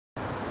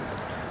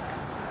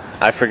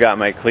I forgot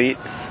my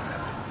cleats,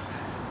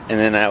 and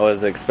then I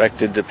was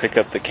expected to pick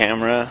up the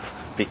camera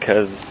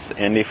because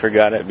Andy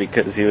forgot it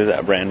because he was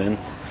at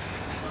Brandon's.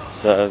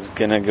 So I was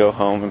gonna go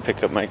home and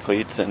pick up my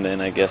cleats, and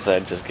then I guess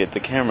I'd just get the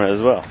camera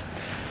as well.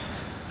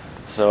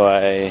 So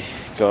I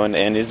go into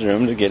Andy's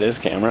room to get his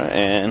camera,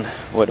 and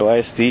what do I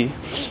see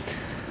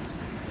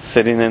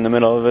sitting in the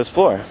middle of his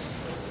floor?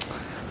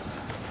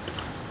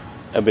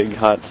 A big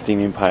hot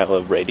steaming pile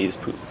of Brady's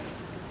poop.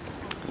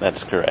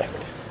 That's correct.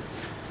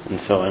 And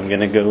so I'm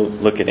gonna go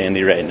look at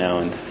Andy right now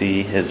and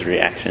see his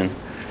reaction.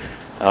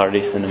 I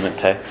already sent him a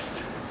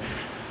text.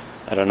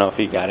 I don't know if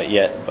he got it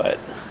yet, but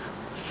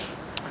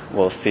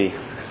we'll see.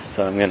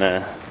 So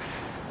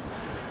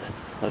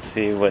let's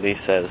see what he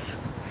says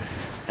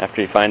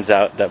after he finds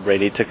out that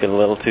Brady took a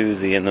little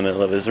toozy in the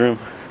middle of his room.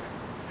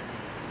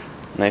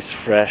 Nice,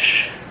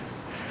 fresh,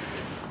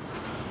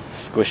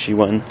 squishy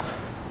one.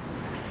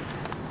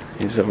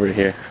 He's over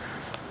here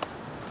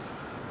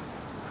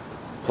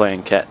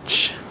playing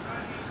catch.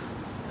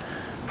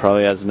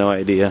 Probably has no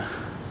idea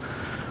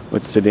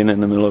what's sitting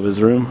in the middle of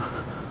his room.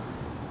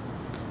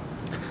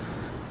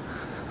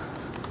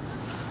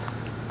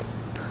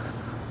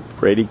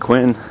 Brady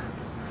Quinn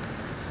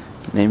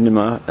named him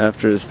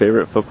after his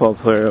favorite football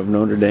player of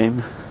Notre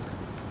Dame.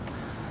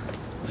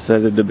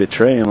 Decided to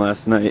betray him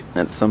last night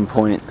at some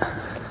point.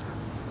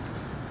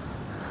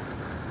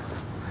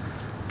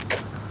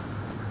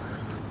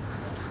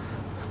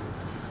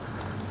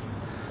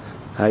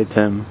 Hi,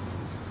 Tim.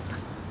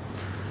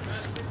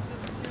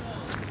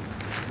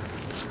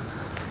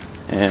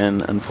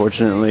 And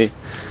unfortunately,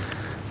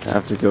 I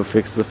have to go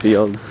fix the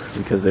field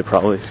because they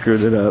probably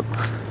screwed it up.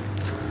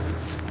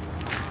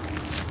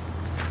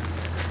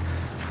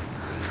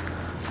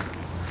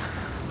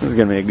 This is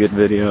gonna be a good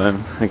video.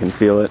 I can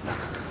feel it.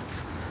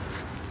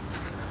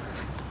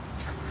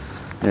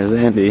 There's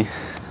Andy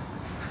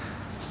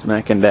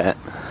smacking that.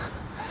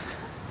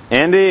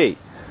 Andy!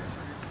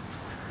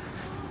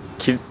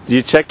 Do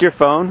you check your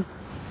phone?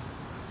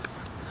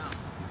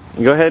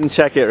 Go ahead and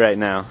check it right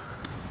now.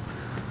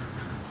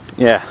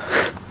 Yeah.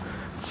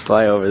 Just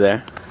fly over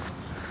there.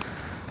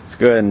 Let's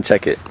go ahead and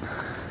check it.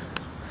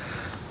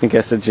 I think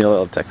I sent you a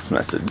little text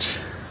message.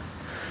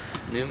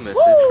 New message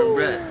from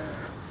Brett.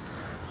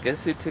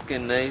 Guess who took a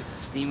nice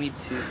steamy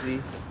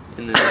toozy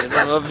in the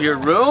middle of your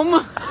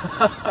room?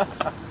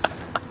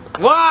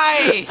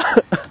 Why?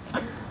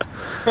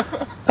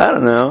 I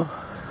don't know.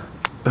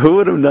 Who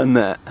would have done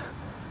that?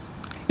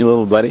 Your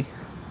little buddy?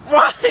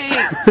 Why? He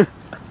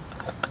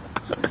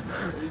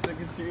took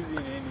a toozy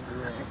in Andy's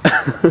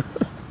room.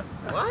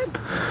 What?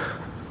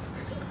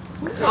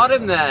 Who taught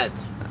him that?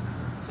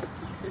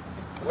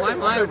 Why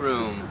my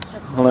room?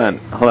 Hold on.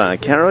 I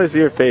can't really see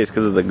your face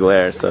because of the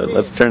glare, so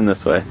let's turn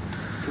this way.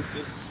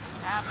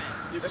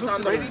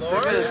 Brady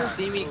took a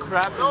steamy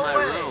crap in my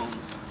room.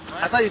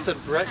 I thought you said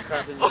Brett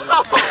crap in your room.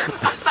 I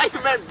thought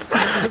you meant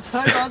Brett. That's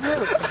what I thought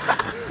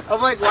too.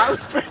 I'm like, why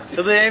would Brett do that?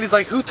 So then Andy's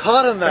like, who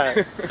taught him that?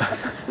 I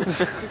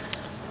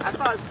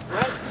thought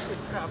Brett took a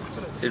crap.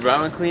 Did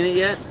Robin clean it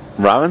yet?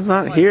 Robin's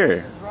not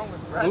here.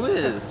 Who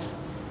is?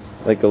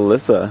 Like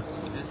Alyssa.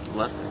 You just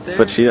left it there?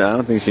 But I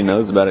don't think she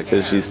knows about it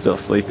because she's still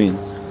sleeping.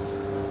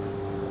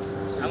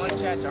 I like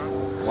Chad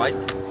Johnson. Why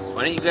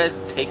don't you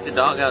guys take the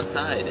dog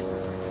outside?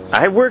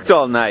 I worked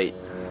all night.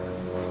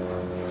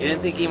 You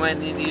didn't think he might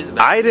need to use the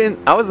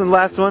bathroom? I wasn't the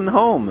last one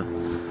home.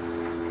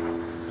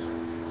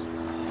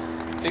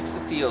 Fix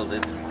the field,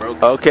 it's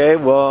broken. Okay,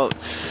 well,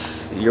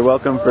 you're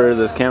welcome for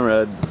this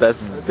camera.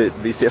 Best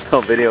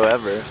BCFL video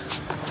ever.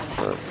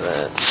 What's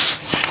that?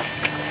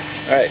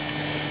 Alright.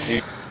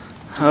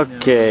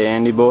 Okay,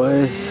 Andy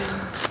boys.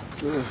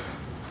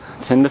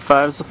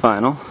 10-5 is the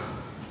final.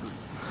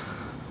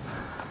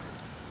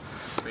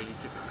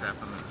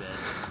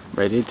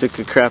 Brady took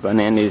a crap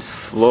on Andy's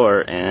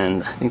floor,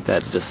 and I think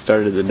that just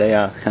started the day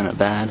off kind of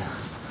bad.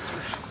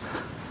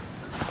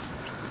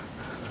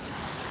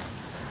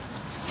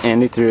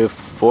 Andy threw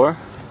 4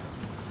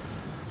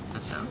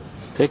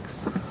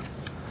 picks.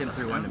 Tim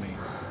threw 1 to me.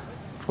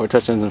 4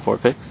 touchdowns and 4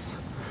 picks.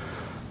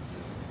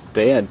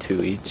 They had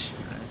 2 each.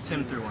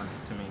 Tim threw 1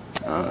 to me.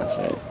 Oh, that's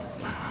right.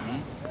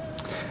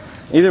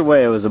 Either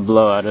way, it was a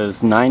blowout. It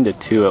was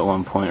 9-2 at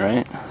one point,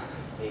 right?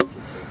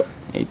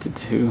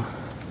 8-2. You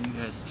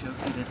guys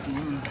choked it at the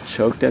end.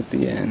 Choked at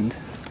the end.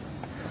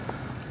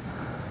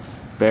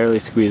 Barely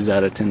squeezed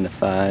out a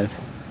 10-5.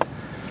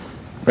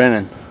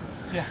 Brennan.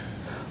 Yeah.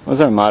 What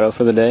was our motto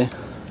for the day? I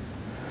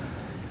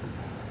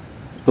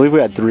believe we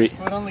had 3.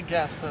 Foot on the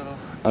gas pedal.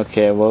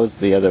 Okay, what was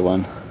the other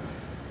one?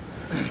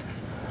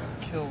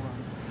 Kill them.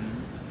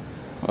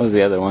 What was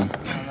the other one? I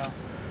don't know.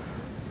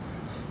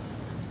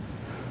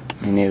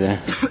 Me neither.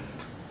 Chris,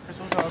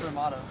 what's our other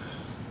motto?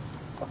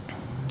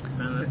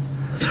 Man,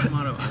 that's the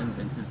motto I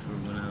invented for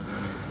when I was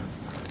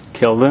running.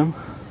 Kill them?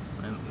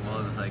 Well,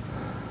 it was like,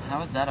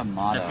 How is that a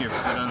motto? step your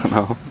foot on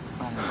No.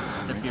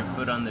 step your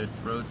foot on their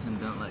throats and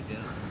don't let go.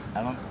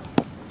 I don't.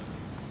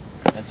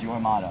 That's your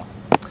motto.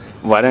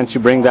 Why didn't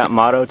you bring that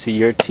motto to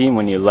your team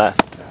when you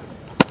left? Yeah,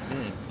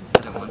 you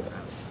said it one time.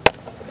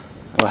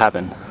 What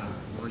happened?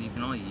 Well, you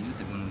can only use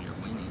it when you're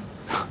winning.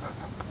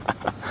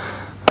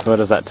 So what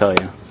does that tell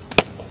you?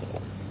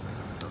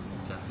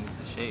 Jeff needs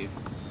to shave.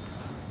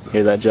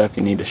 Hear that, Jeff?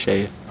 You need to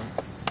shave.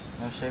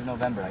 No shave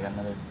November. I got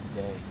another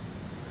day.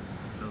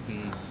 It'll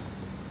be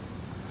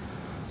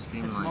It's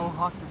streamlined.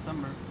 Mohawk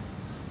December.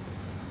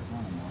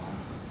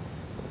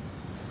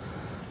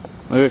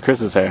 Look at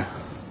Chris's hair.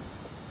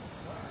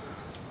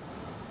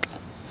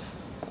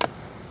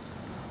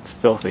 It's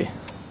filthy.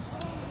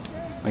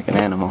 Like an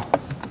animal.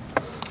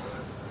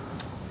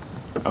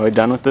 Are we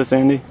done with this,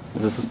 Andy?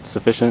 Is this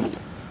sufficient?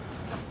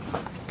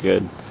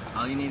 Good.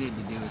 All you needed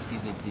to do was see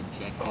the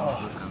dejected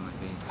look on my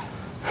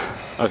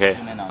face. Okay,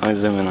 Zoom in on let me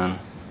zoom in on.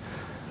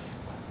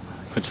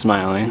 Quit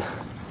smiling.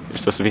 You're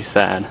supposed to be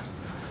sad.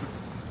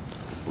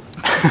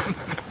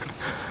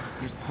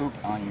 There's poop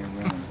on your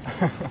room.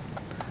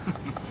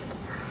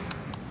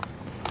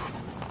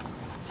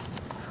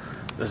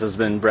 This has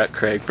been Brett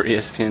Craig for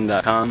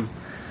ESPN.com.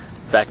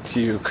 Back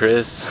to you,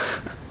 Chris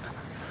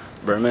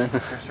Berman.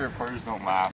 Pretty sure reporters don't laugh.